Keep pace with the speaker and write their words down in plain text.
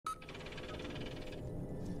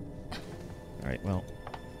Alright, well.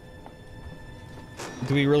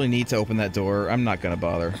 Do we really need to open that door? I'm not gonna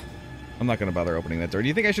bother. I'm not gonna bother opening that door. Do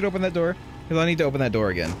you think I should open that door? Because I need to open that door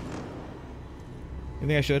again. You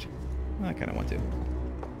think I should? I kind of want to.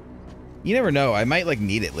 You never know. I might, like,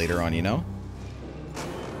 need it later on, you know?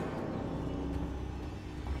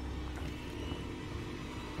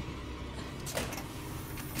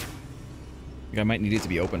 I might need it to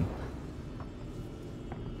be open.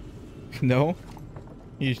 No?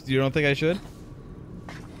 You don't think I should?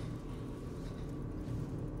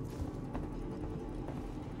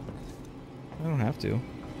 I don't have to.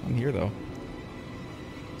 I'm here, though.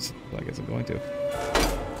 So I guess I'm going to.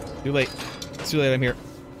 Too late. It's too late, I'm here.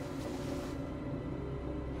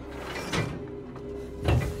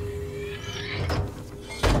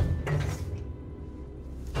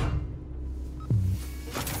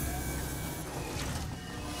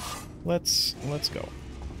 Let's go.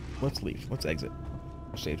 Let's leave. Let's exit.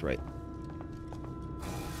 Stage right.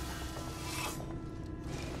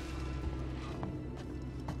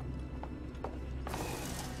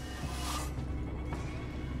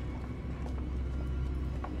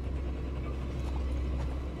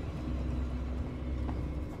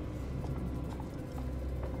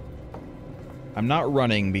 I'm not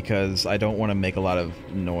running because I don't want to make a lot of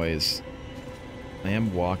noise. I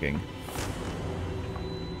am walking.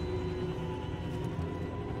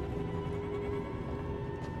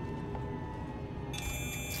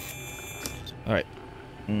 Alright.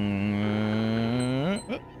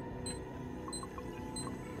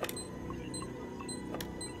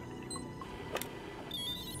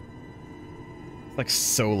 It's like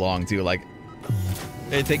so long too, like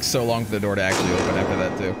it takes so long for the door to actually open after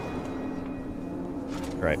that too.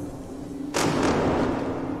 Right.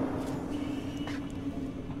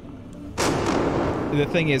 The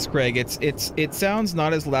thing is, Craig, it sounds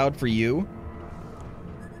not as loud for you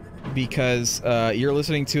because you're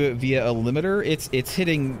listening to it via a limiter. It's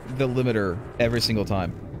hitting the limiter every single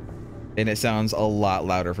time, and it sounds a lot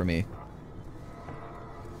louder for me.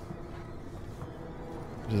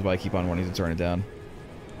 Which is why I keep on wanting to turn it down.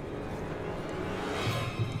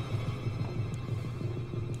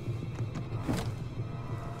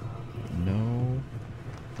 No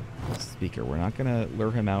speaker. We're not gonna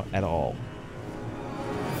lure him out at all.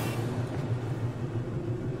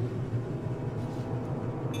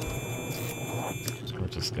 We're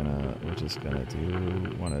just gonna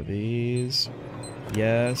do one of these.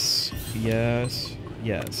 Yes, yes,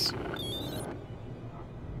 yes.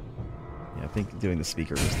 Yeah, I think doing the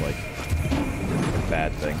speaker was like a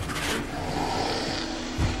bad thing.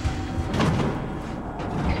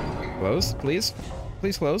 Close, please.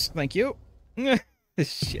 Please close. Thank you.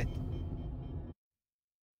 Shit.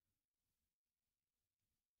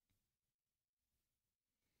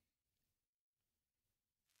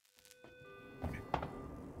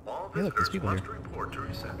 Hey, look, there's people here.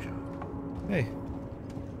 Hey.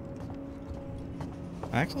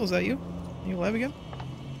 Axel, is that you? Are you alive again?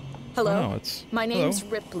 Hello? Oh, no, it's... My name's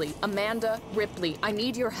Ripley. Amanda Ripley. I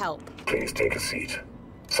need your help. Please take a seat.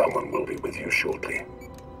 Someone will be with you shortly.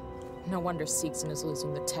 No wonder Seegson is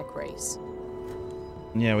losing the tech race.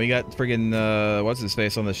 Yeah, we got friggin'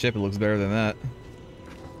 what's-his-face on the ship. It looks better than that.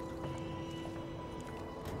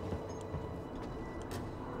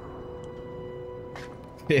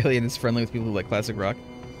 The alien is friendly with people who like classic rock.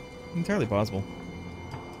 Entirely possible.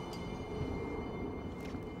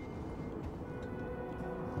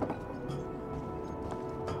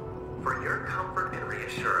 For your comfort and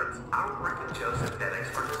reassurance, our work in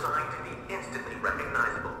geosynthetics are designed to be instantly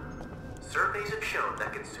recognizable. Surveys have shown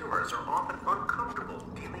that consumers are often uncomfortable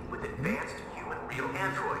dealing with advanced human real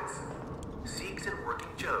androids. Seegson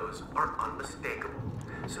working Joes are unmistakable,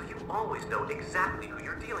 so you always know exactly who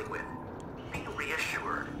you're dealing with. Be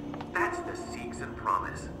reassured. That's the Seegson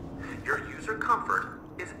promise. Your user comfort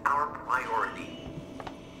is our priority.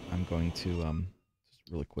 I'm going to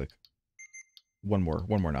just really quick. One more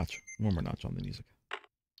notch. One more notch on the music.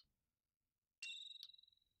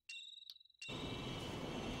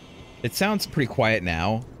 It sounds pretty quiet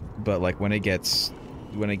now, but like when an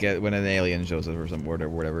alien shows up or something or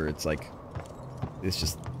whatever, it's like it's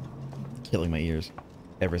just killing my ears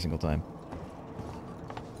every single time.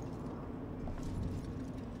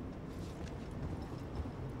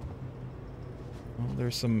 Well,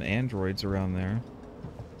 there's some androids around there.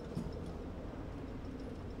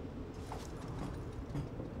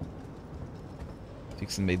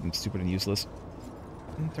 Dixon made them stupid and useless.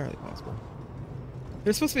 Entirely possible.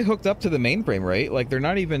 They're supposed to be hooked up to the mainframe, right? Like, they're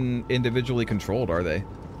not even individually controlled, are they?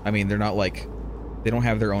 I mean, they're not like... They don't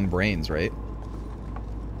have their own brains, right?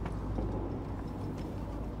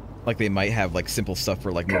 Like, they might have, like, simple stuff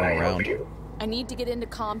for, like, moving around. I need to get into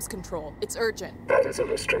comms control. It's urgent. That is a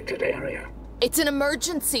restricted area. It's an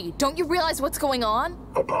emergency! Don't you realize what's going on?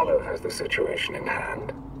 Apollo has the situation in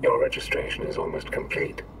hand. Your registration is almost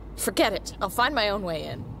complete. Forget it. I'll find my own way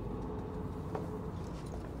in.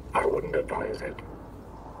 I wouldn't advise it.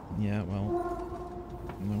 Yeah, well,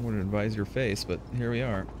 I wouldn't advise your face, but here we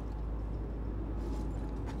are.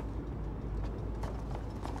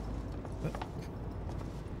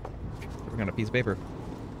 We're on a piece of paper.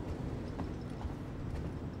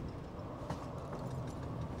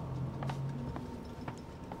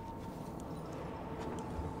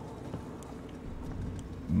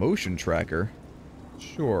 Motion tracker?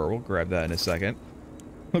 Sure, we'll grab that in a second.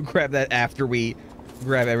 We'll grab that after we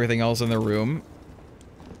grab everything else in the room.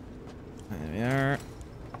 There we are.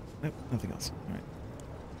 Nope, nothing else. Alright.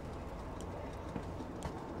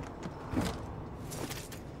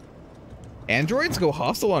 Androids go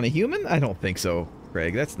hostile on a human? I don't think so,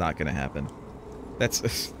 Craig. That's not gonna happen.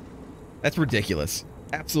 That's ridiculous.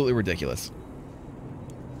 Absolutely ridiculous.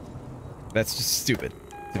 That's just stupid,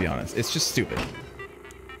 to be honest. It's just stupid.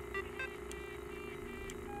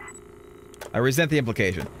 I resent the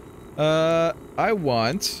implication. I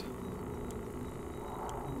want...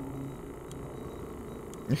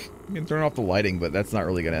 You can turn off the lighting, but that's not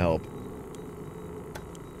really going to help.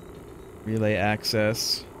 Relay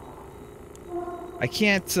access. I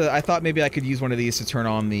can't... I thought maybe I could use one of these to turn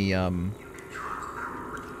on the,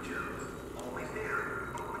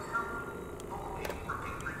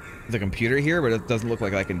 the computer here, but it doesn't look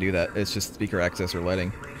like I can do that. It's just speaker access or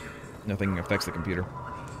lighting. Nothing affects the computer.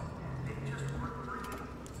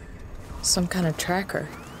 Some kind of tracker.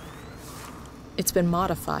 It's been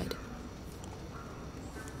modified.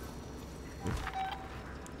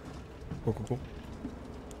 Cool, cool, cool.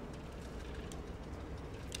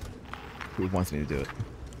 Who wants me to do it?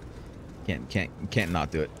 Can't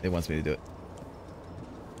not do it. It wants me to do it.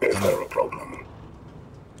 Is there a problem?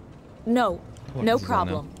 No, Well, no this is on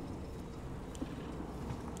now. problem.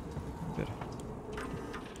 Good.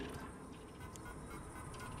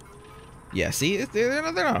 Yeah, see? They're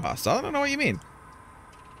not hostile. I don't know what you mean.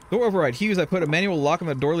 Door override. Hughes, I put a manual lock on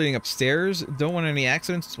the door leading upstairs. Don't want any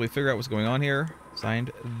accidents until we figure out what's going on here.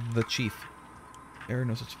 Signed, the Chief. Error,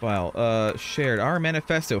 no such file. Shared. Our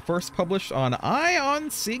manifesto. First published on Ion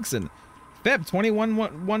Seegson. Feb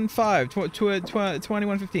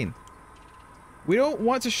 2115. We don't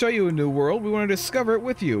want to show you a new world. We want to discover it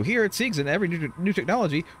with you. Here at Seegson, every new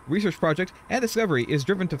technology, research project, and discovery is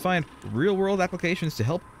driven to find real-world applications to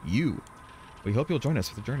help you. We hope you'll join us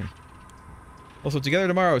for the journey. Also, Together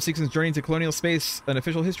Tomorrow, Seegson's Journey to Colonial Space, an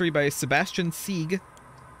official history by Sebastian Sieg.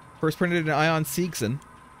 First printed in Ion Seegson.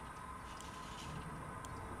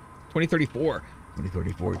 2034.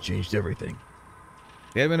 2034 changed everything.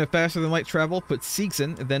 The advent of faster-than-light travel put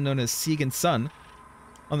Seegson, then known as Sieg and Son,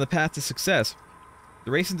 on the path to success.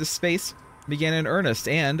 The race into space began in earnest,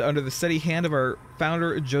 and, under the steady hand of our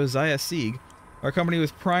founder, Josiah Sieg, our company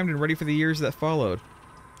was primed and ready for the years that followed.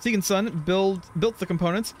 Sieg and Son built the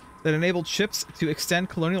components that enabled ships to extend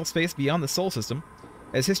colonial space beyond the Sol system.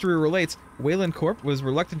 As history relates, Wayland Corp was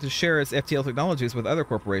reluctant to share its FTL technologies with other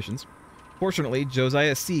corporations. Fortunately,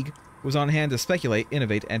 Josiah Sieg was on hand to speculate,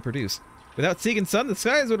 innovate, and produce. Without Sieg and Son, the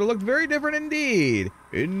skies would have looked very different indeed.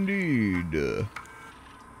 Indeed.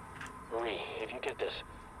 Marie, if you get this,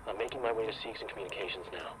 I'm making my way to Seegson Communications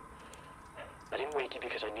now. I didn't wake you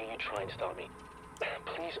because I knew you'd try and stop me.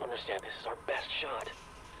 Please understand, this is our best shot.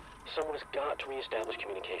 Someone has got to reestablish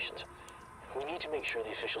communications. We need to make sure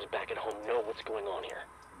the officials back at home know what's going on here.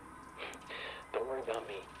 Don't worry about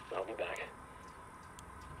me. I'll be back.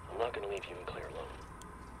 I'm not going to leave you and Claire alone.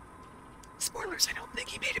 Spoilers, I don't think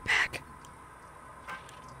he made it back.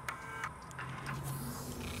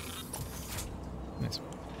 Nice.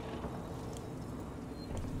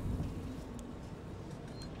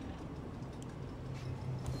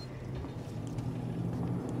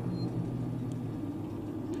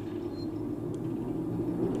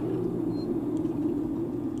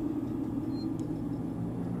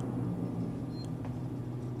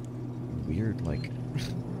 Weird, like...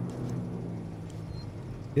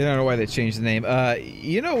 I don't know why they changed the name.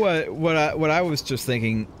 You know what I was just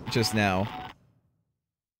thinking just now.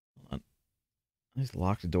 Hold on. These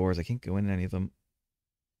locked doors. I can't go in any of them.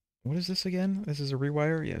 What is this again? This is a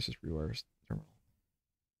rewire? Yeah, it's just rewires. Terminal.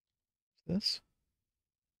 What's this?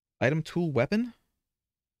 Item, tool, weapon?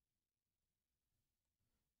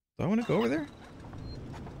 Do I want to go over there?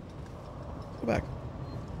 Go back.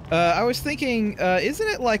 I was thinking, isn't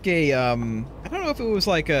it like a, I don't know if it was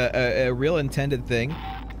like a real intended thing,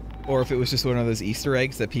 or if it was just one of those Easter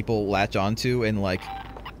eggs that people latch onto and, like,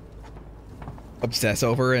 obsess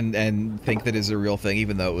over and think that is a real thing,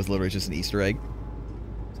 even though it was literally just an Easter egg.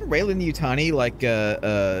 Isn't Raylan Yutani like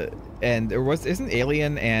and isn't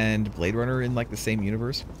Alien and Blade Runner in like the same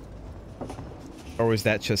universe? Or was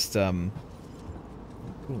that just coolant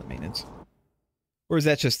maintenance? Or is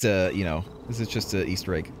that just you know, is it just a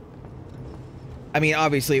Easter egg? I mean,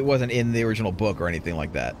 obviously it wasn't in the original book or anything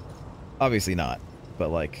like that. Obviously not. But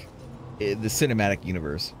like the cinematic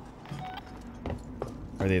universe.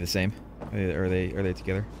 Are they the same? Are they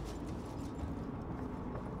together?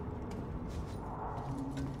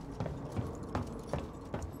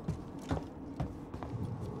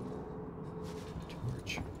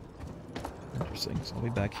 Torch. Interesting. So I'll be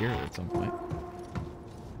back here at some point.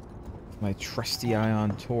 My trusty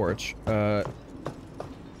ion torch.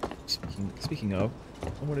 Speaking of,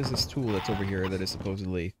 what is this tool that's over here that is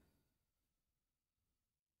supposedly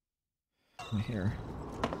right here?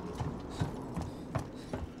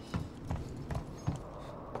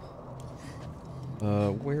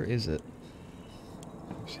 Where is it?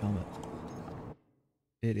 Where's helmet?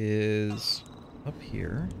 It is up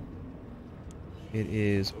here. It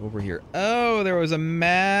is over here. Oh, there was a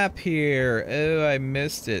map here. Oh, I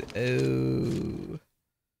missed it. Oh.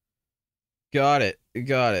 Got it.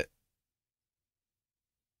 Got it.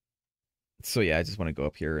 So yeah, I just want to go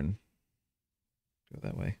up here and go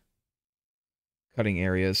that way. Cutting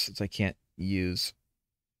areas since I can't use.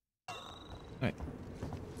 Alright.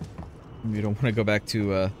 You don't want to go back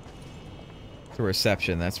to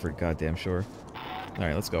reception, that's for goddamn sure.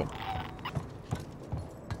 Alright, let's go.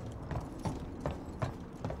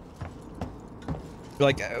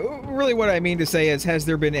 Like, really what I mean to say is, has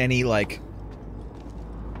there been any, like,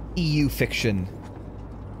 EU fiction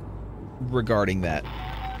regarding that?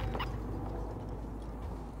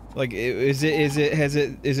 Like, is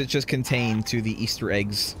it just contained to the Easter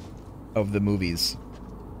eggs of the movies?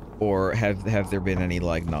 Or have there been any,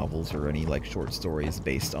 like, novels or any, like, short stories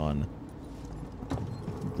based on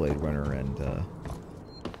Blade Runner and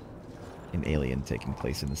Alien taking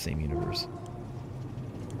place in the same universe?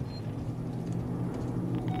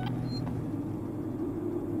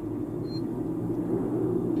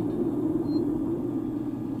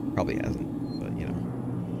 Probably hasn't, but, you know,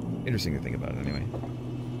 interesting to think about it anyway.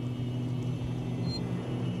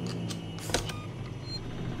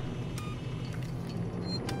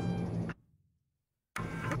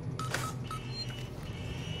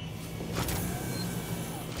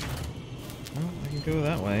 Go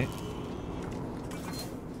that way.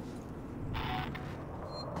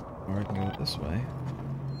 Or I can go this way.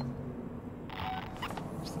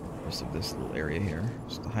 What's the purpose of this little area here?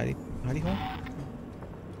 Just a hidey hole?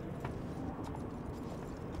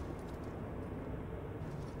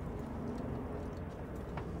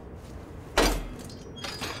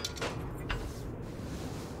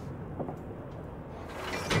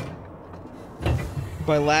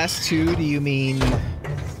 By last two, do you mean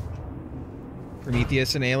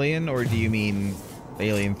Prometheus and Alien, or do you mean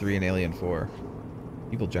Alien 3 and Alien 4?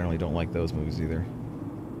 People generally don't like those movies either.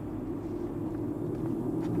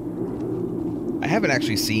 I haven't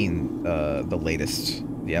actually seen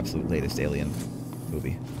the absolute latest Alien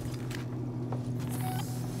movie.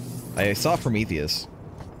 I saw Prometheus,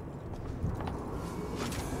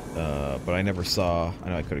 but I never saw. I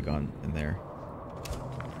know I could have gone in there.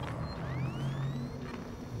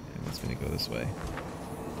 And it's gonna go this way.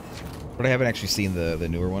 But I haven't actually seen the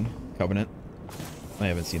newer one, Covenant. I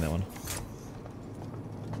haven't seen that one.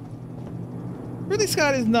 Ridley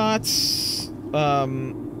Scott is not,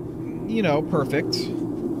 you know, perfect.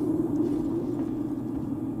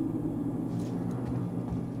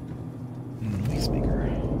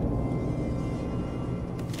 Noisemaker.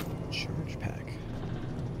 Charge pack.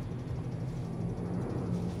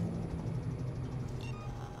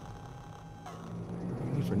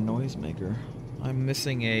 Need for noisemaker. I'm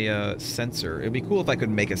missing a sensor. It'd be cool if I could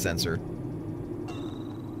make a sensor.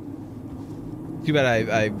 Too bad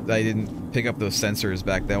I didn't pick up those sensors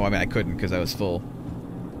back then. Well, I mean, I couldn't because I was full.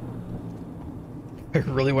 I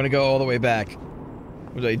really want to go all the way back,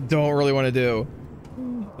 which I don't really want to do.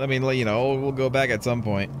 I mean, you know, we'll go back at some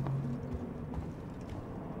point.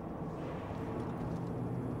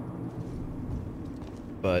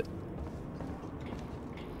 But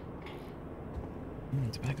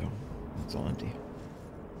tobacco. It's all empty.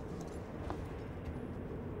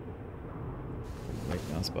 Right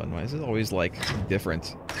mouse button. Why is it always like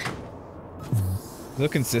different? No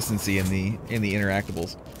consistency in the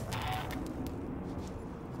interactables.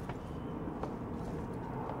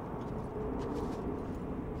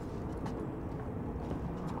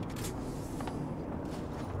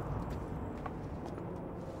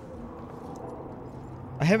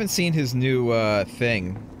 I haven't seen his new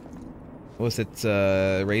thing. What was it?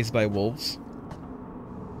 Raised by Wolves?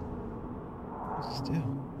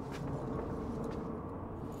 Still.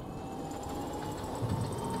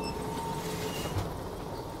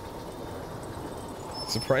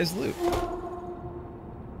 Surprise loot.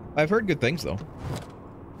 I've heard good things, though.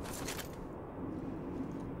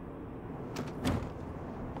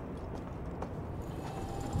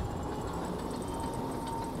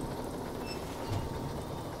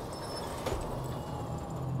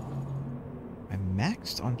 I'm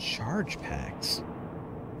maxed on charge packs.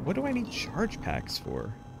 What do I need charge packs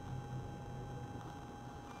for?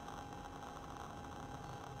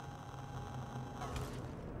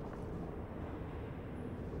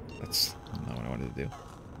 That's not what I wanted to do.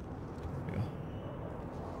 There we go.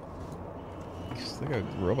 There's like a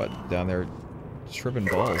robot down there tripping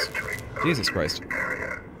balls. Jesus Christ.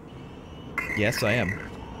 Yes, I am.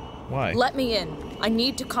 Why? Let me in. I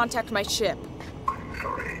need to contact my ship. I'm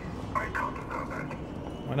sorry, I can't allow that.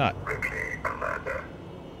 Why not? Ripley, Amanda,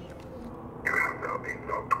 you have now been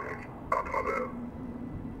locked with our mother.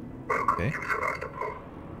 Welcome Okay. to Sevastopol.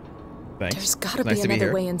 Thanks. There's gotta Nice be to be another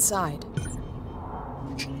here. way inside.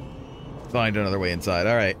 Find another way inside.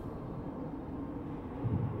 All right.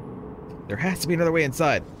 There has to be another way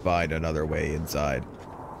inside. Find another way inside.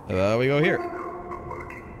 We go here.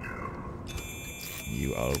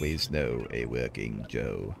 You always know a working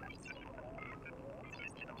Joe.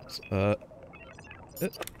 Damn.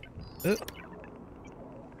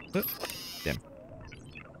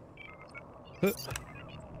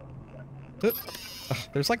 Ugh,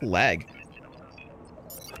 there's like lag.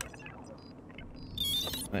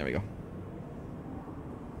 There we go.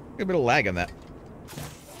 A bit of lag on that.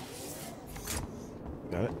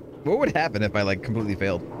 Got it. What would happen if I like completely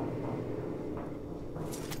failed?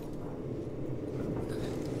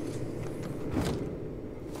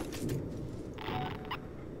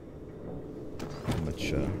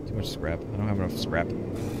 Too much scrap. I don't have enough scrap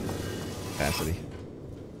capacity.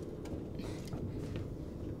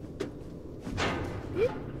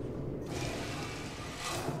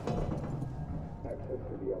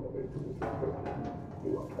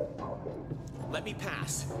 Let me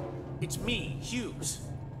pass. It's me, Hughes.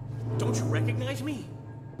 Don't you recognize me?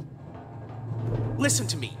 Listen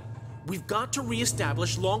to me. We've got to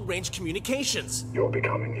re-establish long-range communications. You're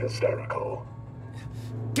becoming hysterical.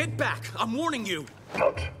 Get back! I'm warning you!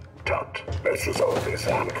 Tut, tut. Let's resolve this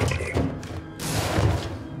amicably.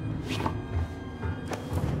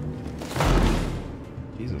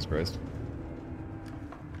 Jesus Christ.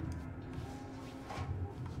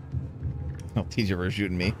 Oh, teacher for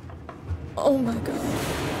shooting me. Oh my god.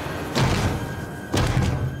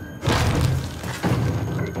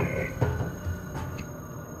 Good day.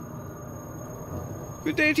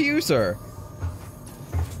 Good day to you, sir.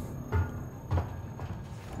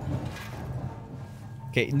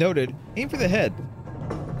 Okay, noted. Aim for the head.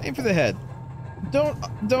 Aim for the head.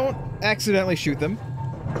 Don't accidentally shoot them.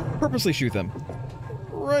 Purposely shoot them.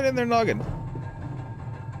 Right in their noggin.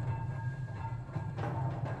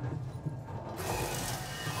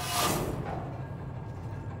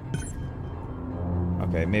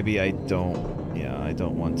 Okay, maybe I don't... Yeah, I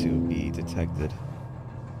don't want to be detected.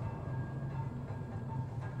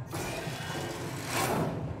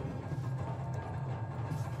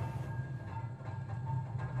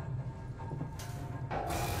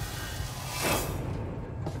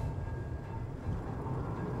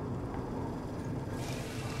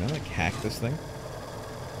 Can I like hack this thing?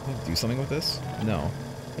 Can I do something with this? No.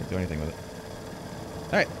 Can't do anything with it.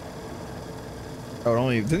 Alright. Oh,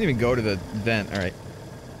 it didn't even go to the vent. Alright.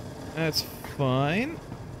 That's fine.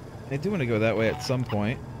 I do want to go that way at some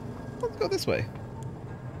point. Let's go this way.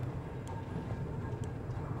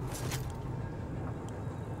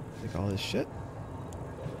 Take all this shit.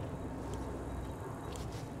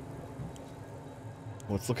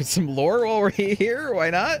 Let's look at some lore while we're here. Why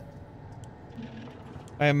not?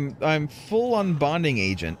 I'm full on bonding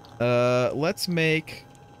agent. Let's make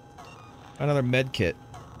another med kit.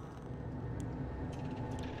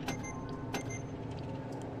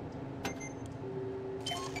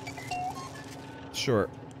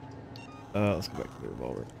 Sure. Let's go back to the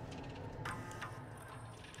revolver.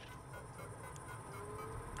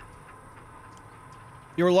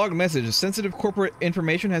 Your logged message. Sensitive corporate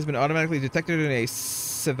information has been automatically detected in a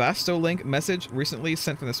Sevastolink message recently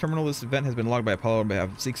sent from this terminal. This event has been logged by Apollo on behalf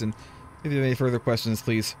of Seekson. If you have any further questions,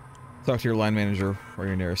 please talk to your line manager or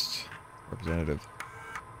your nearest representative.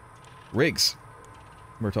 Riggs.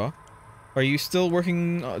 Murtaugh. Are you still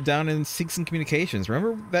working down in Seekson Communications?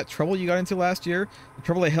 Remember that trouble you got into last year? The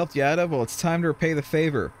trouble I helped you out of? Well, it's time to repay the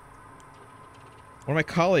favor. One of my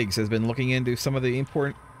colleagues has been looking into some of the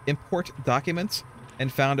import documents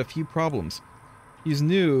and found a few problems. He's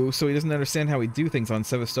new, so he doesn't understand how we do things on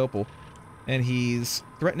Sevastopol, and he's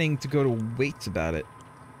threatening to go to Waits about it.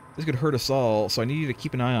 This could hurt us all, so I need you to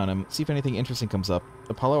keep an eye on him, see if anything interesting comes up.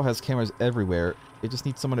 Apollo has cameras everywhere. It just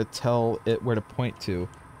needs someone to tell it where to point to.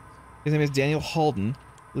 His name is Daniel Halden.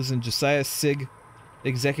 Lives in Josiah Sig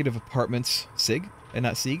Executive Apartments. Sig? And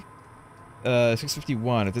not Sieg?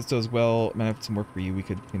 651. If this does well, I might have some work for you. We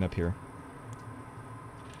could clean up here.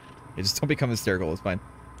 Yeah, just don't become hysterical. It's fine.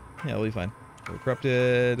 Yeah, it'll be fine. We're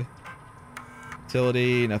corrupted.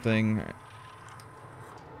 Utility, nothing. All right.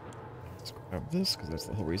 Let's grab this, because that's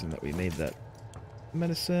the whole reason that we made that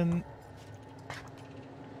medicine.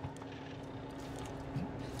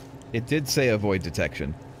 It did say avoid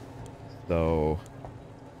detection. So...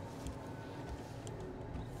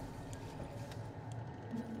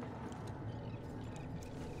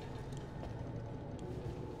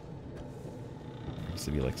 to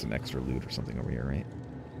be like some extra loot or something over here, right?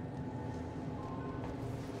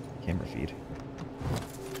 Camera feed.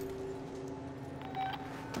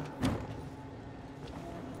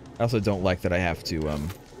 I also don't like that I have to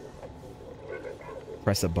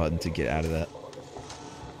press a button to get out of that.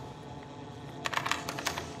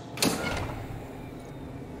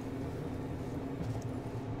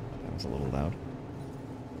 That was a little loud.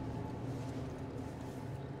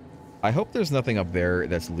 I hope there's nothing up there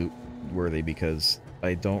that's loot worthy, because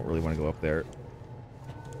I don't really want to go up there.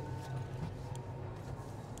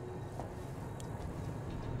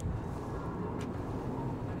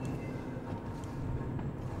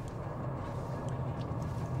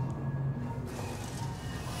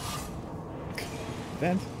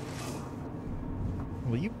 Vent.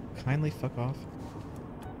 Will you kindly fuck off?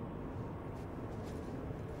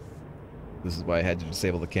 This is why I had to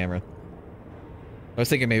disable the camera. I was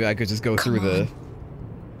thinking maybe I could just go through the...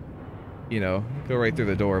 You know, go right through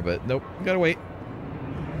the door, but nope, gotta wait.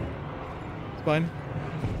 It's fine.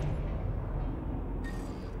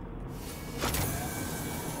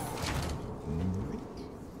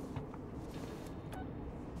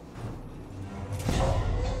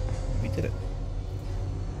 We did it.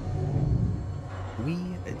 We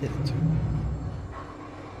did it.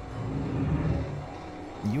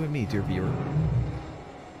 You and me, dear viewer.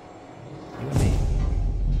 You and me.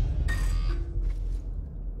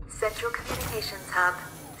 Central Communications Hub.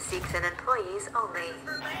 Seeks and employees only.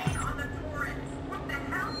 On the torrent. What the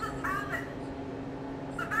hell just happened?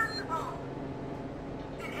 Sevastopol!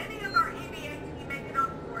 Did any of our EVAs make it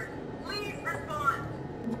on board? Please respond.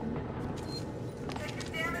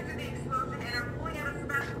 Taken damage in the explosion and are pulling out of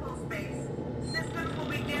Sevastopol space. Systems will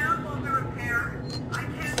be down while we repair. I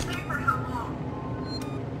can't say for how long.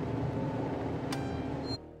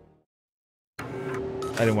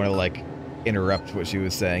 I didn't want to, like, interrupt what she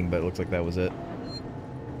was saying, but it looks like that was it.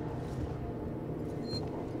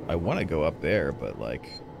 I want to go up there, but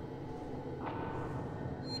like...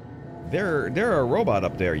 There are a robot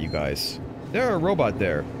up there, you guys. There are a robot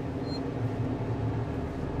there.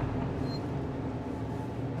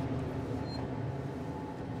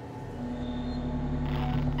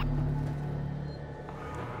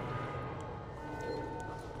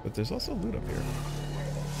 But there's also loot up here.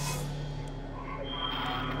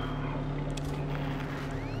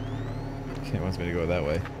 It wants me to go that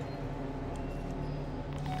way.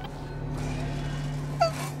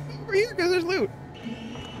 Over here, because there's loot.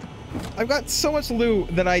 I've got so much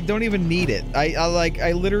loot that I don't even need it.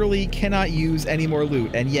 I literally cannot use any more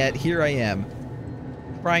loot, and yet here I am,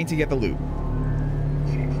 trying to get the loot.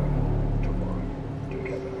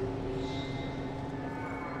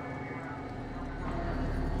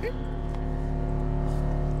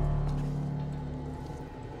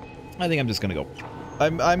 I think I'm just gonna go.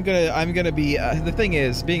 I'm gonna be, the thing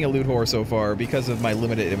is, being a loot whore so far, because of my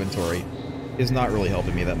limited inventory, is not really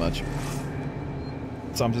helping me that much.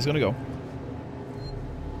 So I'm just gonna go.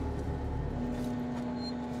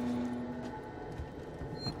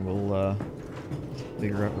 We'll,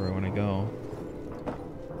 figure out where I wanna go.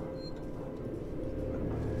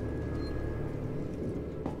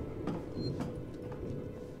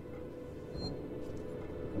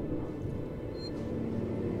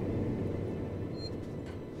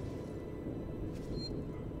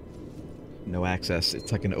 No access.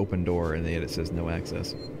 It's like an open door, and yet it says no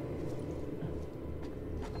access.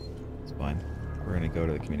 It's fine. We're gonna go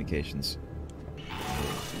to the communications.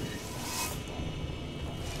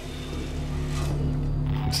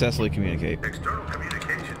 Successfully communicate. External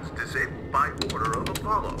communications disabled by order of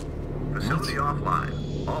Apollo. Facility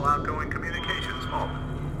offline. All outgoing communications off.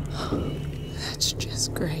 That's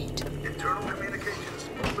just great. Internal communications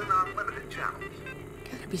open on limited channels.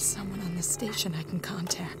 be someone on the station I can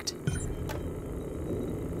contact.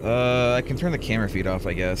 I can turn the camera feed off,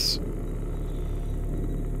 I guess.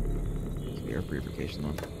 Keep the air purification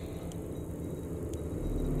on.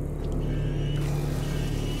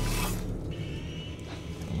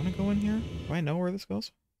 I want to go in here. Do I know where this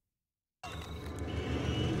goes? I'll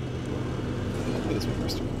do this one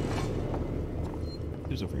first.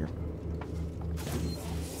 Who's over here?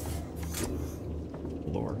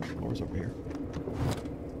 Lore's over here.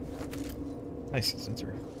 Nice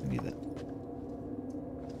sensor. I need that.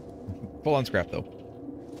 Full on scrap though.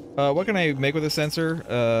 What can I make with a sensor?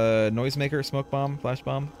 Noisemaker, smoke bomb, flash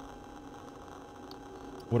bomb.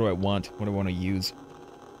 What do I want? What do I want to use?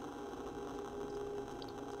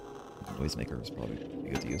 Noisemaker is probably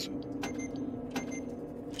good to use.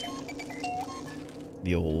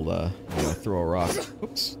 The old, throw a rock.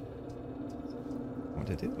 Oops. What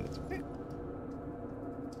did I do? But it's okay.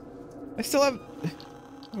 I still have...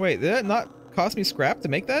 Wait, did that not cost me scrap to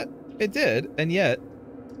make that? It did, and yet...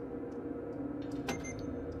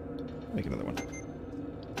 Make another one.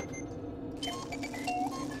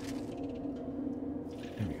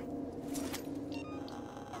 There we go.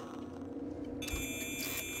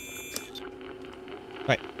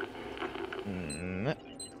 Right.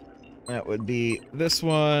 That would be this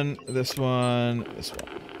one, this one, this one.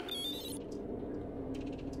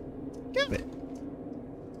 Damn it.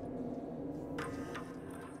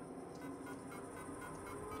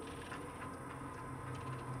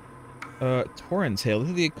 Torrens hail. This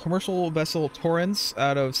is the commercial vessel Torrens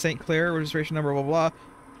out of St. Clair, registration number, blah, blah, blah.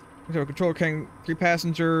 We have a control carrying 3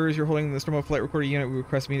 passengers. You're holding this remote flight recorder unit. We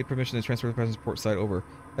request immediate permission to transfer the passengers port side over.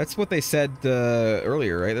 That's what they said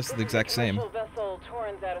earlier, right? That's the exact same. Commercial vessel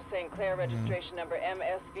Torrens out of St. Clair, registration number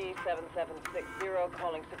MSV 7760,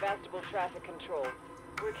 calling Sebastopol traffic control.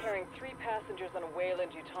 We're carrying 3 passengers on a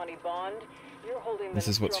Wayland-Yutani bond. You're holding this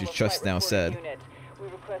is what you just now said. Unit. We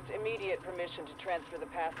request immediate permission to transfer the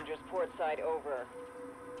passengers port side over.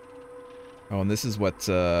 Oh, and this is what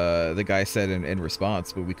the guy said in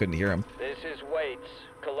response, but we couldn't hear him. This is Waits,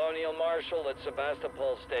 Colonial Marshal at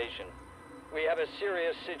Sebastopol Station. We have a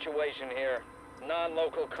serious situation here.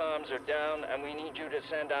 Non-local comms are down, and we need you to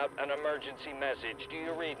send out an emergency message. Do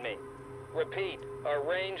you read me? Repeat, our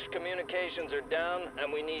ranged communications are down,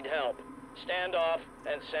 and we need help. Stand off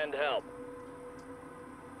and send help.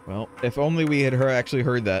 Well, if only we had actually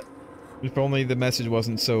heard that. If only the message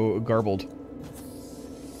wasn't so garbled.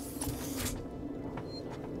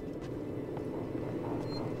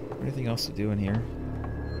 Anything else to do in here?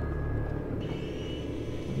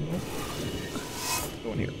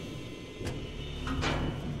 Go in here.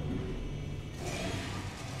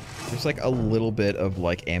 There's like a little bit of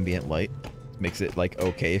like ambient light. Makes it like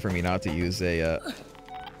okay for me not to use a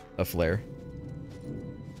flare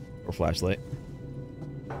or flashlight.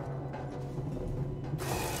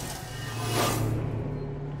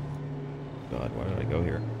 God, why did I go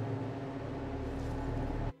here?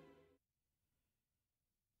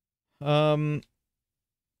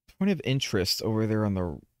 Point of interest over there on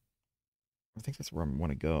the... I think that's where I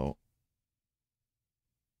want to go.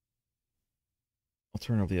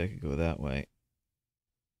 Alternatively, I could go that way.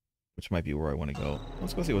 Which might be where I want to go.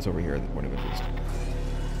 Let's go see what's over here at the point of interest.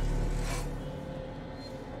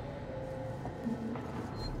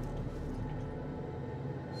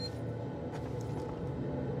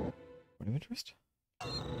 Point of interest?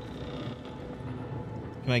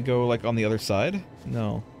 Can I go, like, on the other side?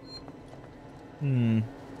 No.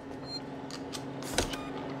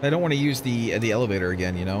 I don't want to use the elevator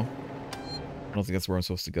again, you know? I don't think that's where I'm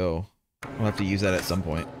supposed to go. I'll have to use that at some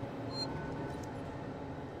point.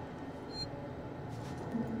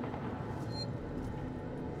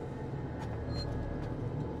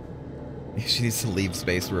 She needs to leave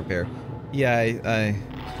space to repair. Yeah, I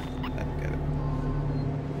don't get it.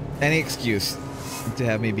 Any excuse to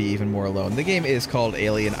have me be even more alone. The game is called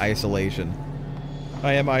Alien Isolation.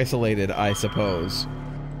 I am isolated, I suppose.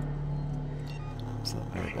 So,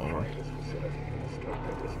 I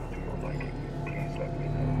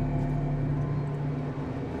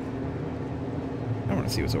want to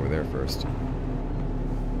see what's over there first.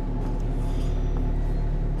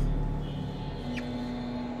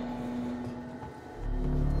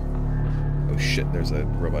 Oh shit, there's a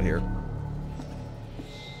robot here.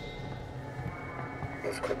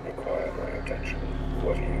 This could require my attention.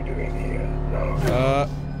 What are you doing here now?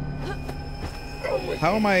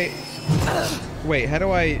 How am I... Wait, how do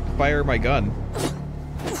I fire my gun?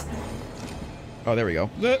 Oh, there we go.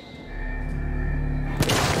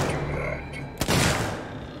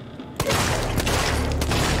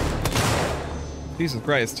 Jesus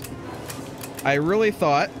Christ. I really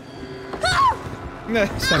thought...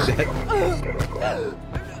 I'm dead.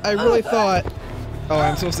 I really thought... Oh,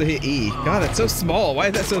 I'm supposed to hit E. God, that's so small. Why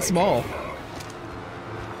is that so small?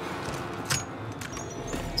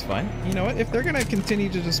 It's fine. You know what? If they're gonna continue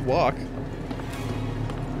to just walk...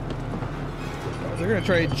 They're gonna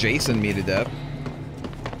try to Jason me to death.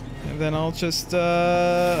 And then I'll just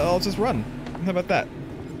run. How about that?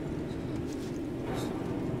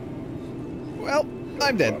 Well,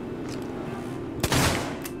 I'm dead.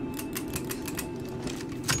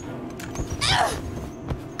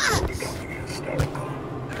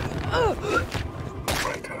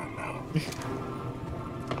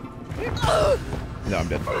 No, I'm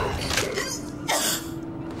dead.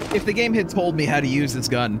 If the game had told me how to use this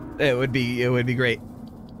gun, it would be great.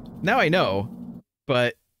 Now I know,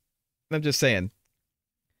 but I'm just saying.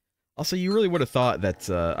 Also, you really would have thought that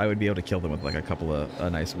I would be able to kill them with like a couple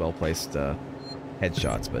of nice, well-placed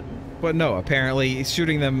headshots, but no. Apparently,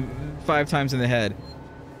 shooting them 5 times in the head,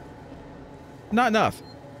 not enough.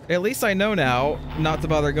 At least I know now not to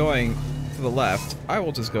bother going to the left. I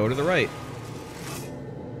will just go to the right.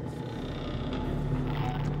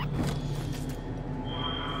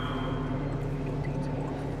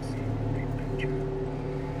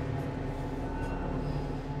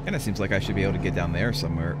 Kinda seems like I should be able to get down there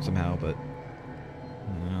somewhere, somehow, but...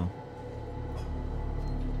 I don't know.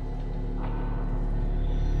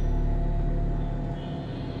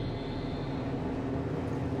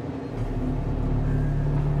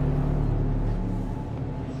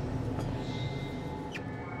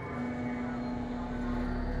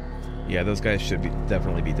 Yeah, those guys should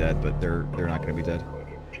definitely be dead, but they're not gonna be dead.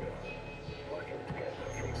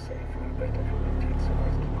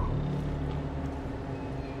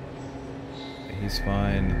 He's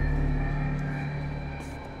fine.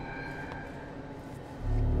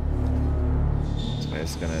 This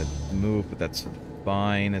guy's gonna move, but that's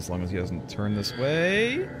fine as long as he doesn't turn this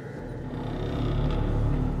way.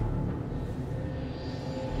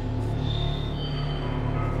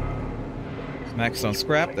 Max on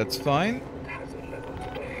scrap, that's fine.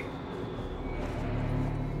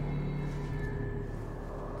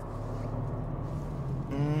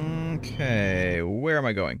 Okay, where am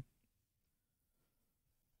I going?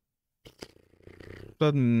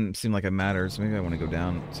 Doesn't seem like it matters. Maybe I want to go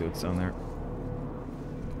down, see what's down there.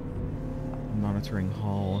 Monitoring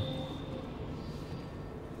hall.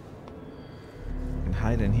 I can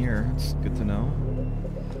hide in here. It's good to know.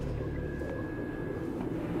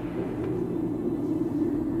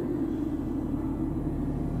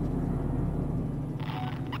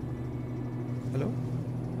 Hello?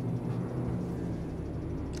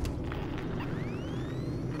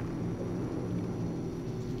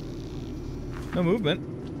 No movement.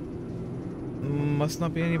 Must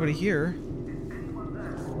not be anybody here.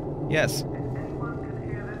 Yes.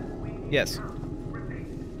 Yes.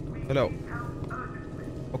 Hello.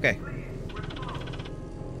 Okay.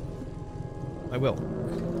 I will.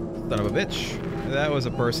 Son of a bitch. That was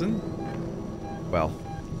a person. Well,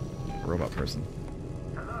 a robot person.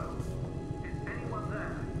 Hello? Is anyone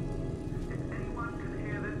there? If anyone can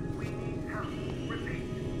hear this, we need help. Repeat.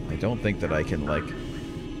 I don't think that I can, like,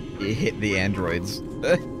 hit the androids.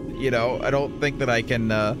 You know, I don't think that I can,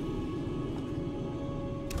 Hello?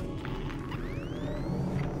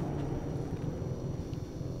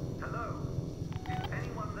 Is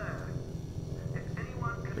anyone there? If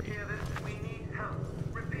anyone can hear this, we need help.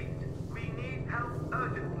 Repeat. We need help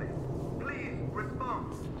urgently. Please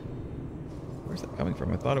respond. Where's that coming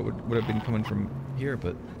from? I thought it would have been coming from here,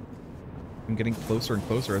 but I'm getting closer and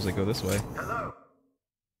closer as I go this way. Hello?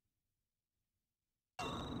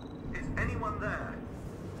 Is anyone there?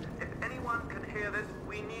 If anyone can hear this,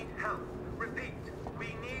 we need help. Repeat.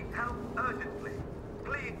 We need help urgently.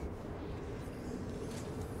 Please.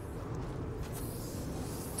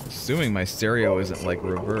 Assuming my stereo isn't, like,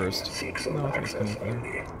 reversed. No, I think it's coming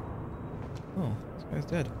through. Oh, this guy's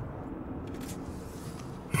dead.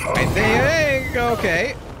 I think,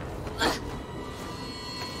 okay.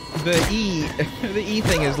 The E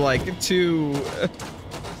thing is, like, too...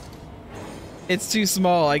 It's too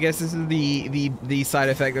small. I guess this is the side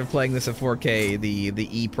effect of playing this at 4K.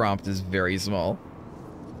 The E prompt is very small.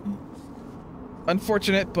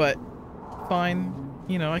 Unfortunate, but fine.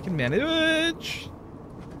 You know, I can manage.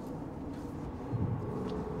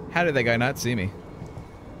 How did that guy not see me?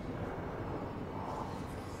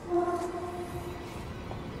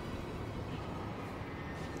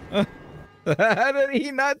 How did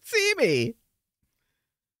he not see me?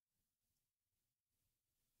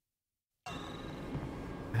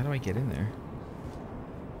 How do I get in there?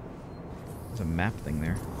 There's a map thing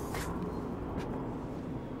there.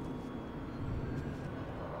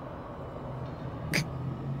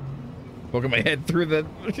 Poking my head through the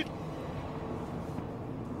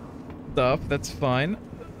stuff. That's fine.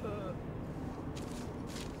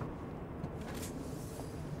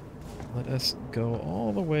 Let us go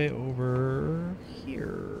all the way over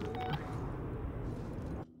here.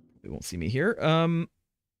 They won't see me here.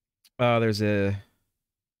 There's a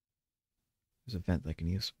vent I can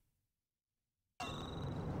use.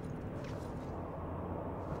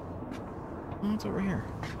 Oh, it's over here.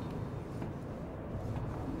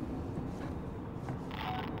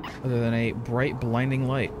 Other than a bright, blinding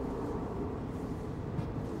light.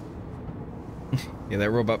 Yeah,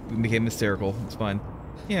 that robot became hysterical. It's fine.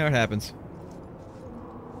 You know, it happens.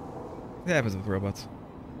 It happens with robots.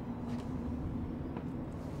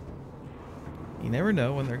 You never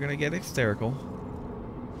know when they're gonna get hysterical.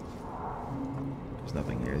 There's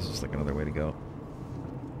nothing here. It's just like another way to go.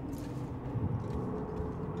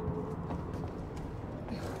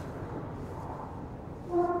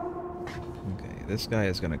 Okay, this guy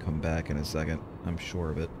is gonna come back in a second. I'm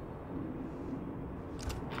sure of it.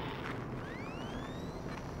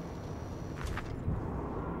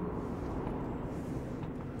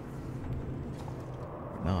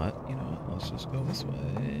 Not, you know what, let's just go this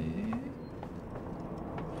way.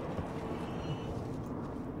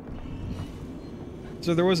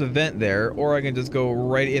 So there was a vent there, or I can just go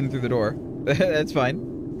right in through the door. That's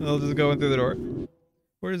fine. I'll just go in through the door.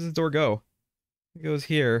 Where does this door go? It goes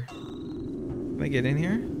here. Can I get in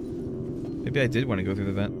here? Maybe I did want to go through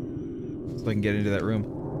the vent. So I can get into that room.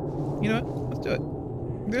 You know what? Let's do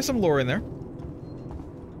it. There's some lore in there.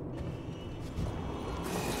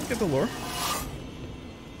 Let's get the lore.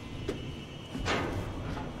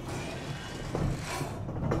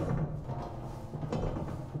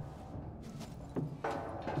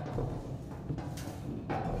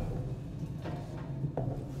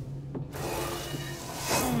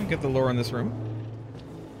 Get the lore in this room.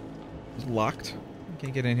 It's locked.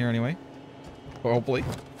 Can't get in here anyway. Well, hopefully.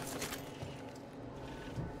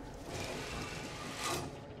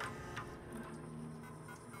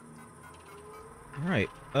 Alright.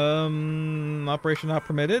 Operation not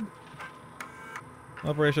permitted.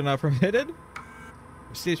 Operation not permitted.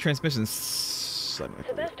 Receive transmissions.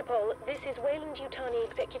 Sebastopol, this is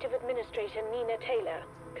Wayland-Yutani Executive Administrator Nina Taylor,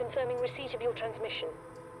 confirming receipt of your transmission.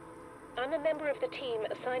 I'm a member of the team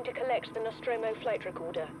assigned to collect the Nostromo flight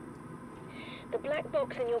recorder. The black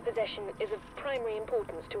box in your possession is of primary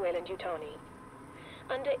importance to Wayland-Yutani.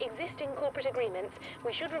 Under existing corporate agreements,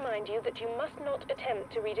 we should remind you that you must not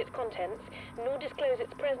attempt to read its contents, nor disclose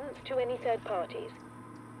its presence to any third parties.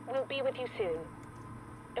 We'll be with you soon.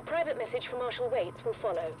 A private message for Marshal Waits will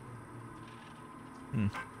follow.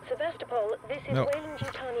 Sebastopol, this is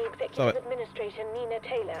Wayland-Yutani Executive Administrator Nina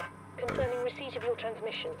Taylor, confirming receipt of your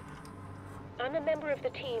transmission. I'm a member of the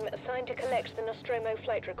team assigned to collect the Nostromo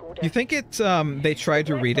flight recorder. You think it's they tried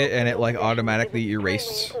to read it and it like automatically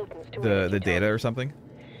erased the data or something?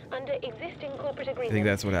 Under existing corporate agreements, I think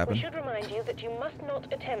that's what happened. We should remind you that you must not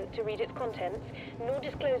attempt to read its contents, nor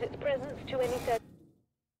disclose its presence to any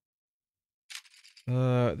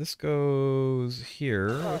third. This goes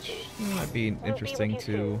here, which might be interesting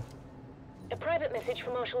to A private message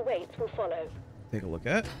for Marshal Waits will follow. take a look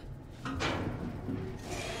at.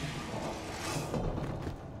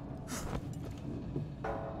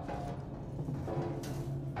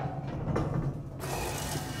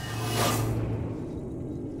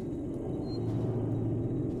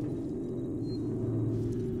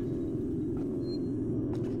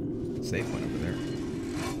 Save point over there.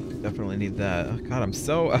 Definitely need that. Oh, God, I'm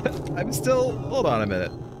so... I'm still... Hold on a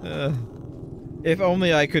minute. If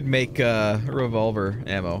only I could make revolver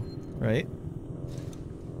ammo, right?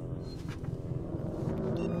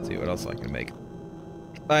 Let's see what else I can make.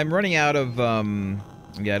 I'm running out of...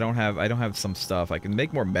 Yeah, I don't have some stuff. I can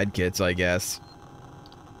make more medkits, I guess.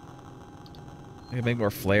 I can make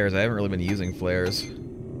more flares. I haven't really been using flares.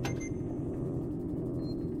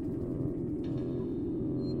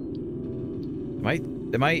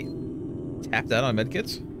 Am I tapped out on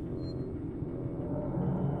medkits?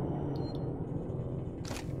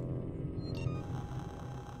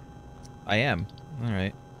 I am.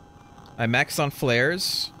 Alright. I maxed on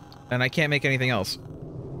flares, and I can't make anything else.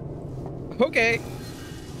 Okay.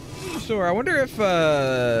 Sure, I wonder if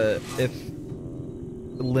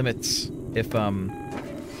limits, if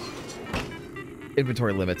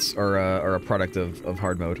inventory limits are a product of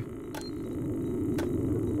hard mode.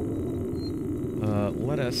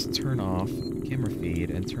 Let us turn off camera feed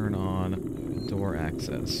and turn on door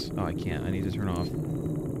access. Oh, I can't. I need to turn off.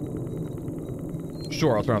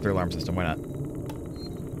 Sure, I'll turn off the alarm system. Why not? Turn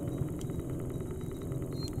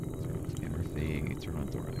off camera feed, turn on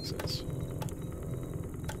door access.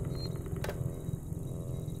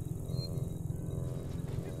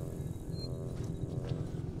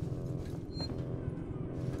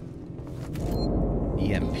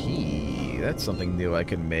 That's something new I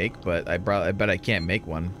can make, but I bet I can't make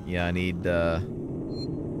one. Yeah, I need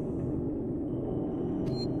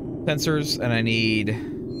sensors, and I need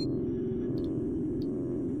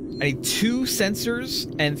 2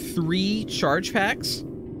 sensors and 3 charge packs.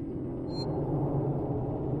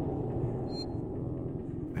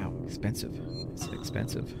 Wow, expensive. It's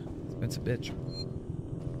expensive. Expensive bitch.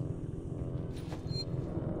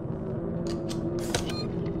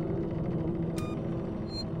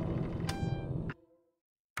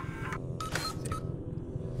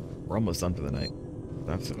 We're almost done for the night.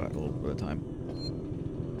 I've still got a little bit of time.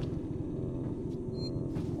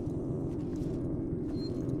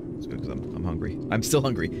 It's good because I'm hungry. I'm still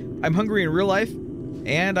hungry. I'm hungry in real life,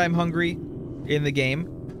 and I'm hungry in the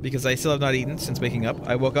game because I still have not eaten since waking up.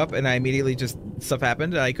 I woke up and I immediately just stuff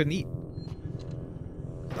happened and I couldn't eat.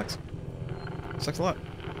 Sucks. Sucks a lot.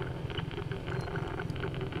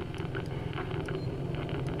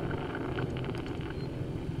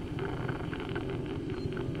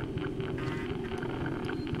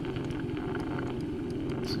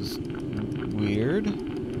 Weird. I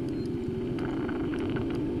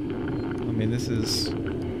mean, this is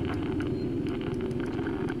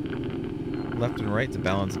left and right to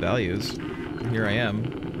balance values. Here I am.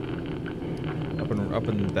 Up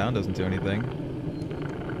and down doesn't do anything.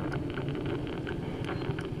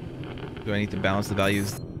 Do I need to balance the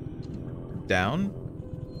values down?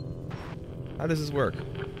 How does this work?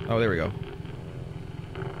 Oh, there we go.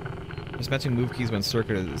 Dispatching move keys when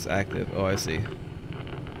circuit is active. Oh, I see.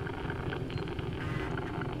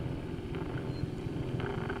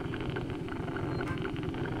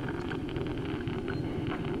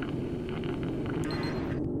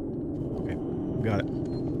 Got it.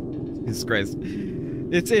 Jesus Christ.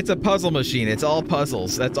 It's a puzzle machine. It's all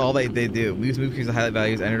puzzles. That's all they do. Use move keys to highlight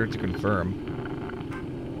values, enter to confirm.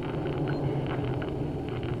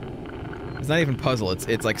 It's not even puzzle.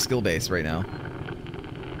 It's like skill based right now.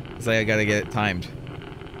 It's like I gotta get it timed.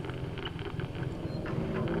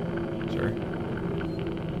 Sure.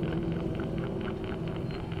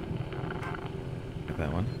 Got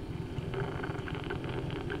that one.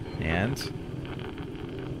 And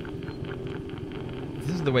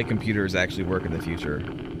this is the way computers actually work in the future.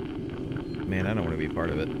 Man, I don't want to be a part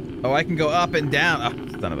of it. Oh, I can go up and down.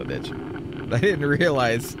 Oh, son of a bitch. I didn't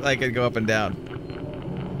realize I could go up and down.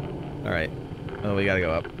 Alright. Oh, we gotta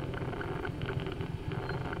go up.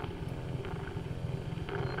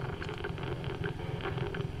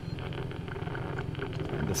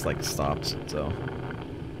 And this, like, stops, so.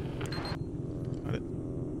 Got it.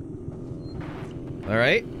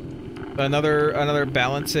 Alright. Another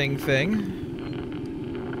balancing thing.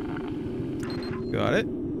 Got it.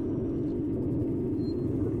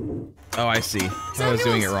 Oh, I see. I was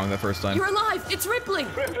doing it wrong the first time. You're alive! It's Ripley!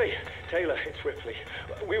 Ripley! Taylor, it's Ripley.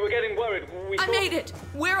 We were getting worried. I made it!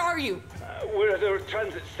 Where are you? We're at a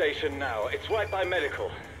transit station now. It's right by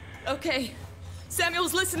medical. Okay.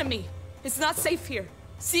 Samuels, listen to me. It's not safe here.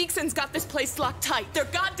 Seegson's got this place locked tight. Their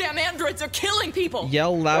goddamn androids are killing people!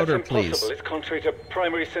 Yell louder, please. It's contrary to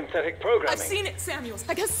primary synthetic programming. I've seen it, Samuels.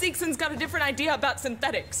 I guess Seegson's got a different idea about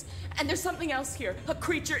synthetics. And there's something else here. A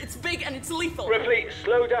creature. It's big and it's lethal. Ripley,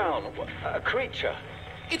 slow down. A creature?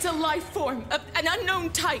 It's a life form. An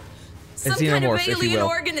unknown type. Some xenomorph, kind of if you alien will.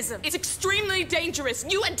 organism. It's extremely dangerous.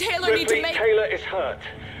 You and Taylor need to Ripley, make... Taylor is hurt.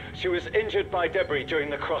 She was injured by debris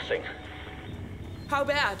during the crossing. How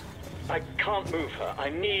bad? I can't move her. I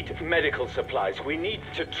need medical supplies. We need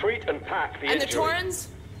to treat and pack the injury. And the Torrens?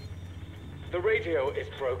 The radio is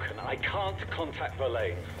broken. I can't contact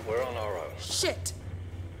Verlaine. We're on our own. Shit.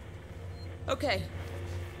 Okay.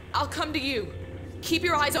 I'll come to you. Keep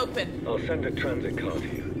your eyes open. I'll send a transit car to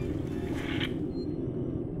you.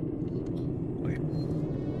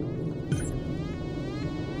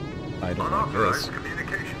 I don't like this. Unauthorized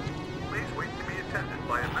communication. Please wait to be attended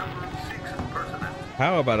by a member of Seegson personnel.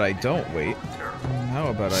 How about I don't wait? How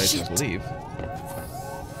about I just leave?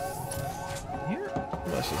 Here?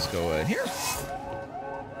 Let's just go in here.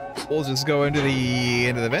 We'll just go into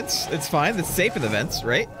the vents. It's fine. It's safe in the vents,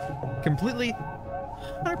 right? Completely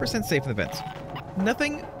 100% safe in the vents.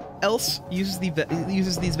 Nothing else uses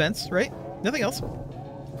these vents, right? Nothing else.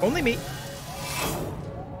 Only me.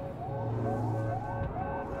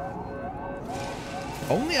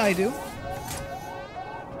 Only I do.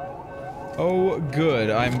 Oh, good.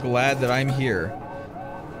 I'm glad that I'm here.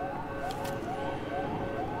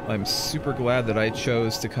 I'm super glad that I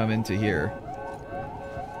chose to come into here.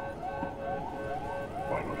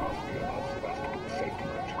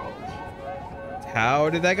 How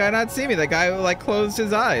did that guy not see me? That guy, like, closed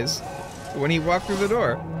his eyes when he walked through the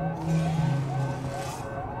door.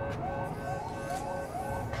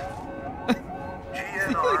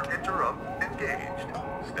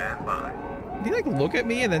 Stand by. Did he, like, look at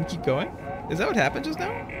me and then keep going? Is that what happened just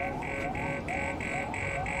now?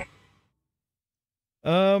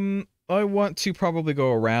 I want to probably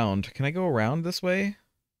go around. Can I go around this way?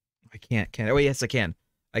 I can't, can I? Oh, yes, I can.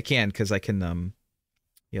 I can, because I can,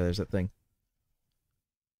 yeah, there's that thing.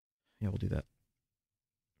 Yeah, we'll do that.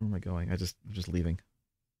 Where am I going? I'm just leaving.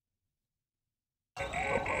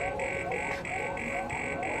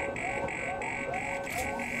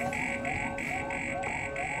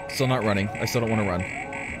 Still not running. I still don't want to run.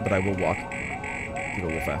 But I will walk. Go a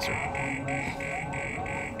little faster.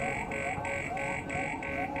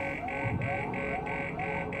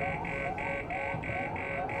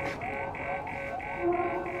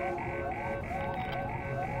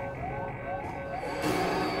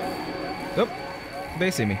 Nope. They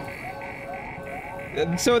see me.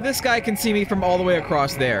 So this guy can see me from all the way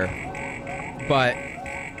across there. But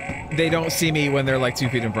they don't see me when they're like 2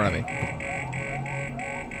 feet in front of me.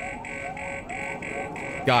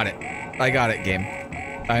 Got it. I got it, game.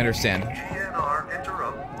 I understand. GNR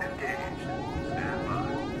interrupt engaged. Stand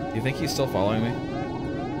by. Do you think he's still following me? I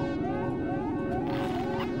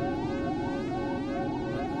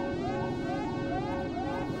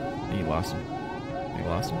think he lost him. He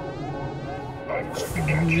lost him?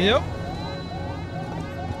 Yep.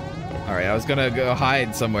 Alright, I was gonna go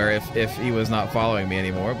hide somewhere if he was not following me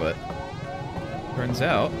anymore, but turns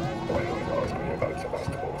out.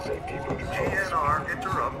 GNR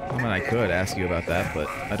interrupt. I mean, I could ask you about that, but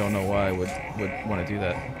I don't know why I would want to do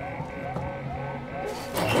that.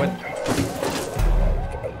 What?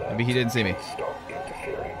 Maybe he didn't see me.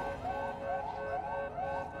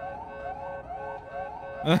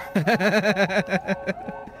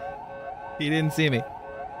 He didn't see me.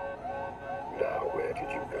 Now, where did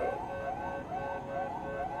you go?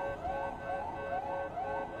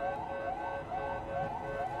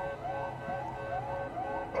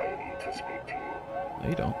 I need to speak to you. No,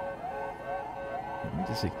 you don't. You don't need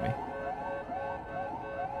to seek me.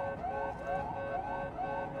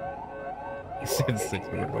 He said 6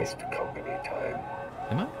 words. Waste company time.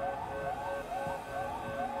 Am I?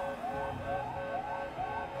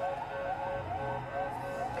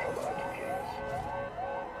 Come on, please.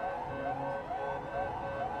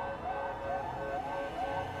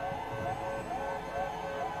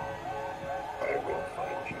 I will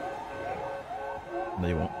find you. No,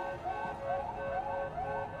 you won't.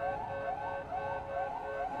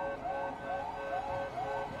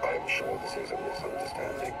 I'm sure this is a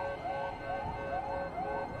misunderstanding.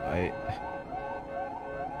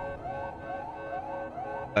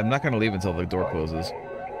 I'm not gonna leave until the door closes.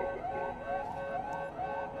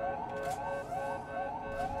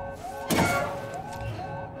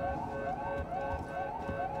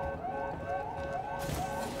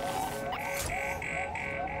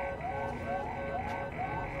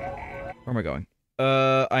 Where am I going?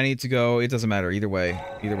 I need to go. It doesn't matter. Either way.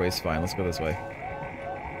 Either way is fine. Let's go this way.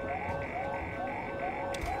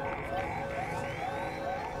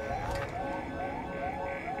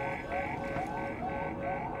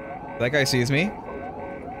 That guy sees me.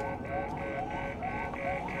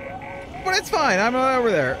 But it's fine. I'm not over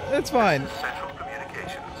there. It's fine. Central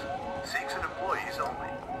Communications. Seeks and employees only.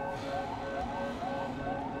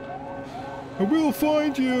 I will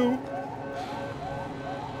find you.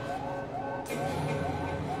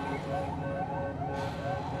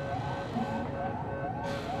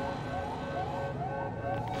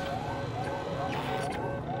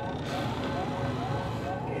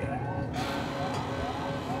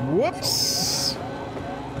 Whoops!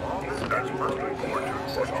 All visitors must report to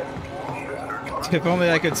reception. All visitors must If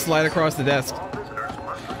only I could slide across the desk. All visitors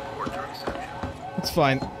must report to reception. It's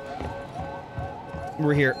fine.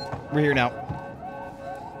 We're here. We're here now.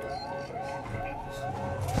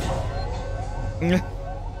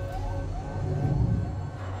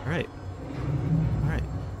 Alright. Alright.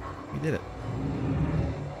 We did it.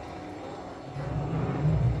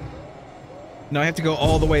 Now I have to go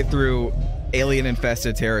all the way through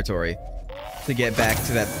alien-infested territory to get back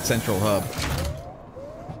to that central hub.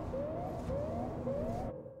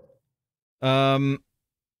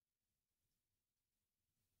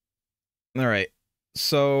 Alright.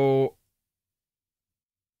 So...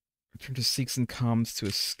 Return to Seeks and Comms to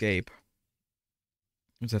escape.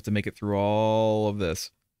 I just have to make it through all of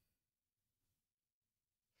this.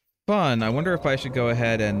 Fun. I wonder if I should go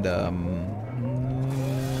ahead and, go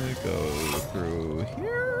through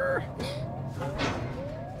here?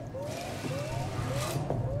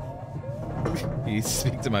 You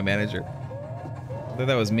speak to my manager. I thought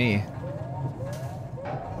that was me.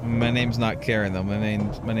 My name's not Karen though. My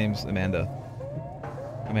name's Amanda.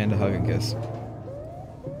 Amanda Hug and Kiss.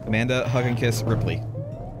 Amanda Hug and Kiss Ripley.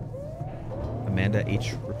 Amanda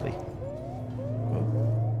H. Ripley. Oh,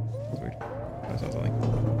 that's weird. I saw something.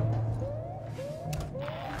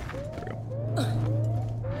 There we go.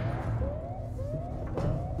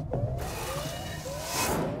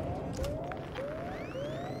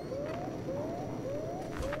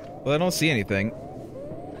 Well, I don't see anything.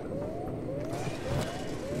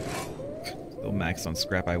 Still maxed on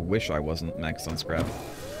scrap. I wish I wasn't maxed on scrap.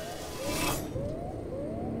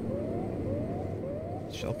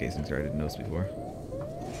 Shell casings here, I didn't notice before.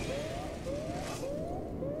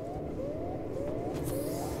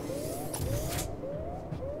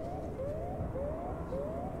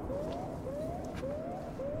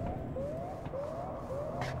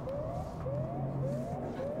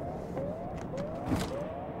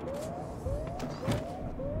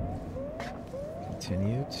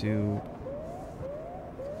 Continue to...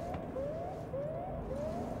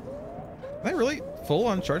 Am I really full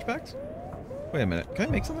on charge packs? Wait a minute. Can I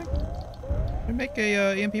make something? Can I make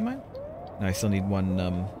a EMP mine? No, I still need one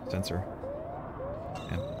sensor.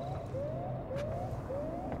 Yeah.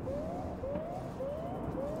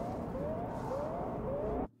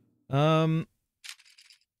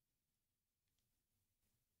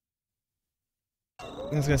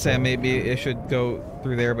 I was gonna say maybe it should go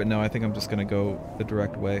through there, but no, I think I'm just gonna go the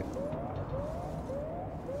direct way.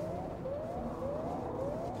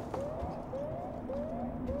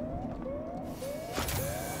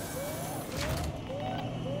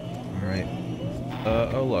 Alright.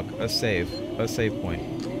 Oh look, a save point.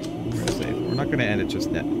 We're gonna save. We're not gonna end it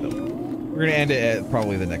just net though. We're gonna end it at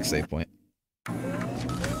probably the next save point.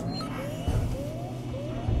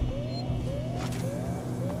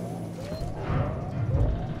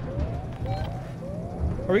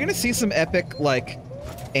 Are we gonna see some epic, like,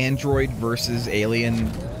 android versus alien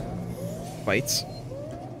fights?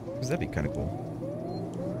 Because that'd be kind of cool.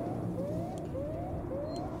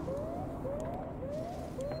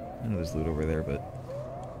 I know there's loot over there, but...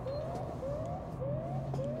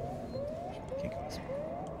 Can't go this way.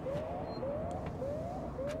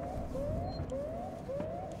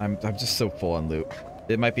 I'm just so full on loot.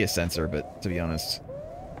 It might be a sensor, but to be honest...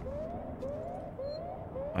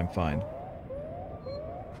 I'm fine.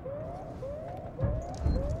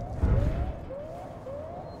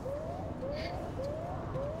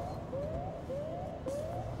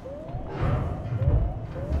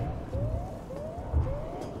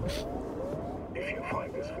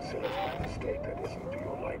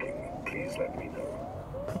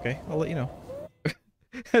 Okay, I'll let you know.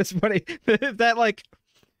 That's funny. Is that like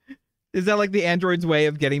the android's way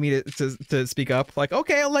of getting me to speak up? Like,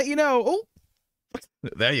 okay, I'll let you know. Oh,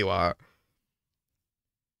 there you are.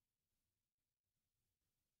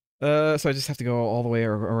 So I just have to go all the way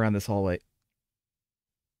around this hallway.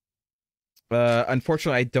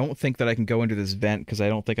 Unfortunately, I don't think that I can go into this vent because I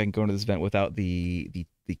don't think I can go into this vent without the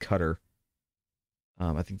cutter.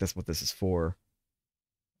 I think that's what this is for.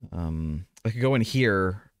 I could go in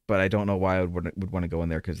here, but I don't know why I would want to go in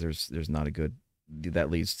there because there's not a good that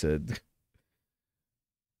leads to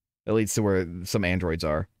where some androids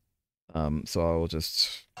are. So I'll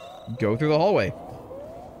just go through the hallway.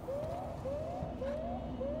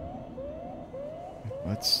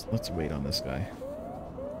 Let's wait on this guy.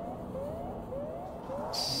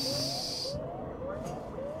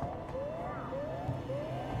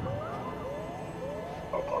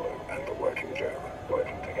 Apollo and the working German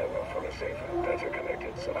working together for a safer, better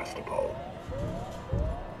connected Sevastopol.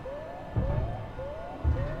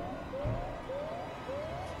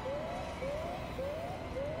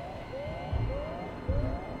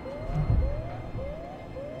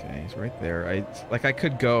 Okay, he's right there. I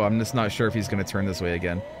could go. I'm just not sure if he's gonna turn this way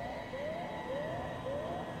again.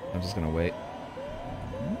 I'm just gonna wait.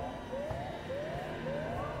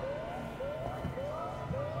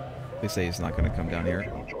 They say he's not gonna come down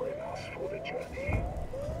here.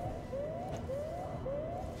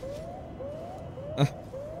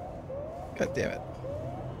 God damn it.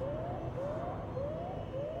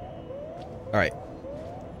 Alright.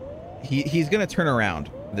 He's gonna turn around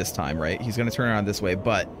this time, right? He's gonna turn around this way,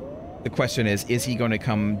 but the question is he gonna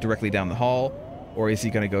come directly down the hall, or is he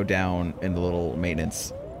gonna go down in the little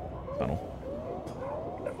maintenance tunnel?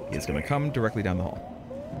 He's gonna come directly down the hall.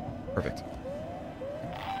 Perfect.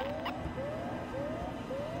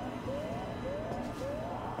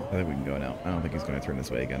 I think we can go now. I don't think he's gonna turn this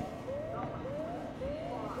way again.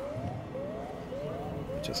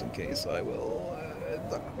 Just in case, I will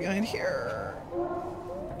duck behind here.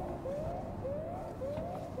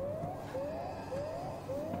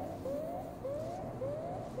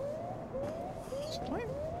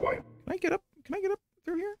 Can I get up? Can I get up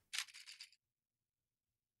through here?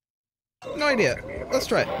 No idea. Let's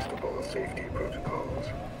try it.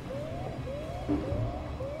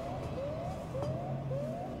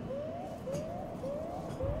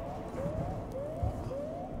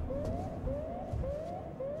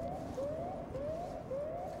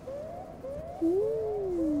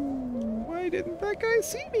 didn't that guy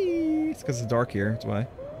see me? It's because it's dark here, that's why.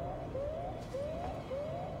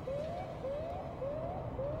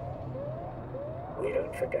 We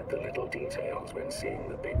don't forget the little details when seeing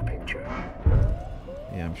the big picture.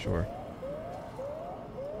 Yeah, I'm sure.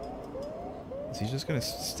 Is he just gonna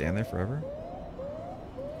stand there forever?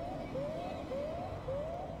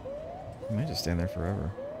 He might just stand there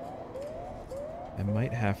forever. I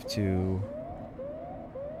might have to...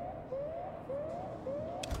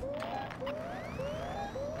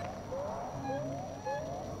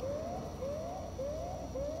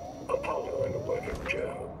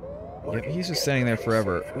 Yep, he's just standing there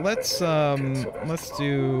forever. Let's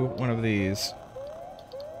do one of these.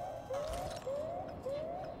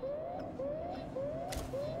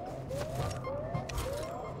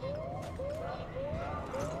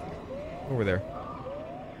 Over there.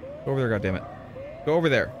 Go over there, goddammit. Go over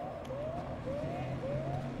there.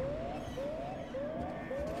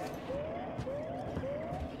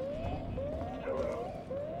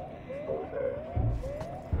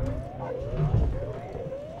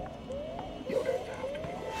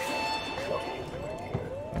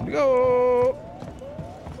 Time to go.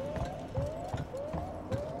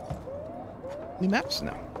 New maps?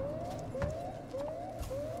 No.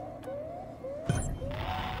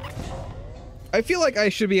 I feel like I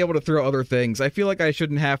should be able to throw other things. I feel like I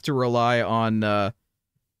shouldn't have to rely on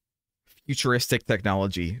futuristic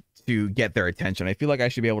technology to get their attention. I feel like I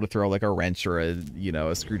should be able to throw like a wrench or a, you know,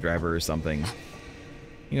 a screwdriver or something.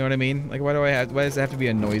 You know what I mean? Like, why does it have to be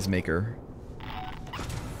a noisemaker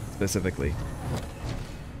specifically?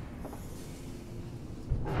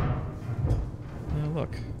 Oh,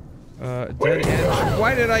 look. Dead android.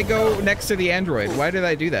 Why did I go next to the android? Why did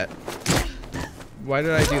I do that? Why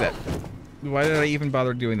did I do that? Why did I even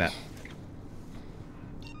bother doing that?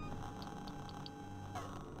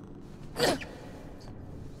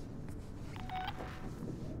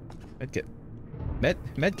 Medkit.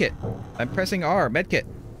 Medkit. I'm pressing R. Medkit.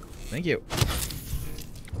 Thank you.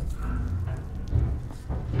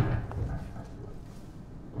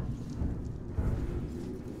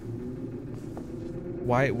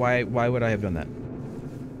 Why would I have done that?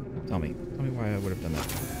 Tell me. Tell me why I would have done that.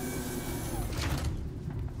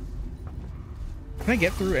 Can I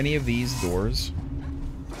get through any of these doors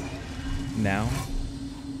now?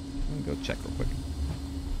 I'm gonna go check real quick.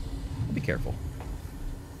 Be careful.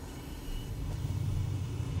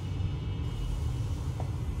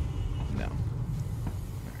 No.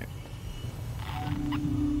 Alright.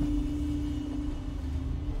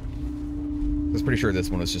 I was pretty sure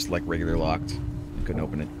this one was just like regular locked. I couldn't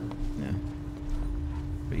open it. Yeah.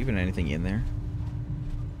 But even anything in there?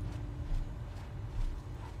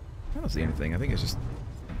 I don't see anything. I think it's just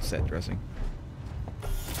set dressing.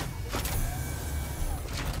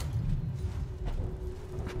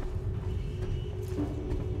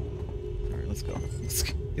 Alright, let's go. Let's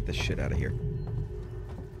get this shit out of here.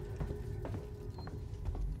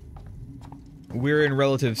 We're in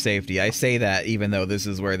relative safety. I say that even though this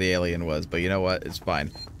is where the alien was, but you know what? It's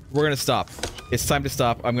fine. We're gonna stop. It's time to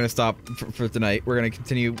stop. I'm gonna stop for tonight. We're gonna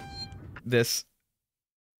continue this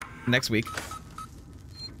next week.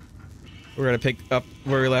 We're gonna pick up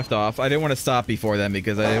where we left off. I didn't want to stop before then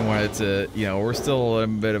because I didn't want it to, you know, we're still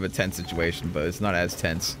in a bit of a tense situation, but it's not as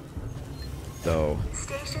tense. So,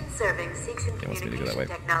 Station serving Seeks and Communication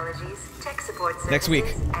Technologies, Tech Support Services, next week.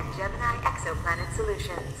 And Gemini Exoplanet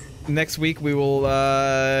Solutions. Next week we will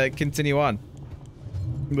continue on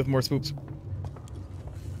with more spooks.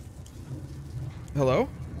 Hello?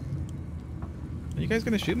 Are you guys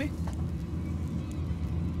gonna shoot me?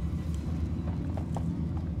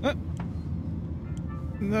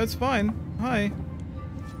 No, it's fine. Hi.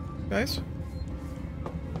 Guys.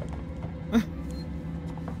 Hey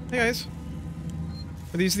guys.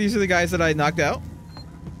 These are the guys that I knocked out?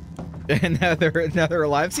 And now they're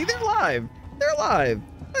alive. See, they're alive! They're alive!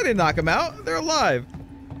 I didn't knock them out. They're alive.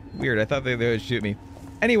 Weird, I thought they would shoot me.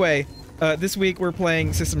 Anyway, this week we're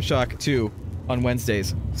playing System Shock 2 on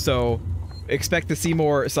Wednesdays. So expect to see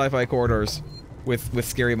more sci-fi corridors with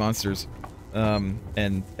scary monsters.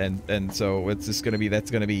 And so it's just gonna be,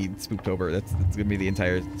 that's gonna be Spooktober. That's gonna be the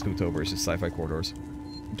entire Spooktober. It's just sci-fi corridors.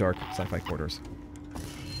 Dark sci-fi corridors.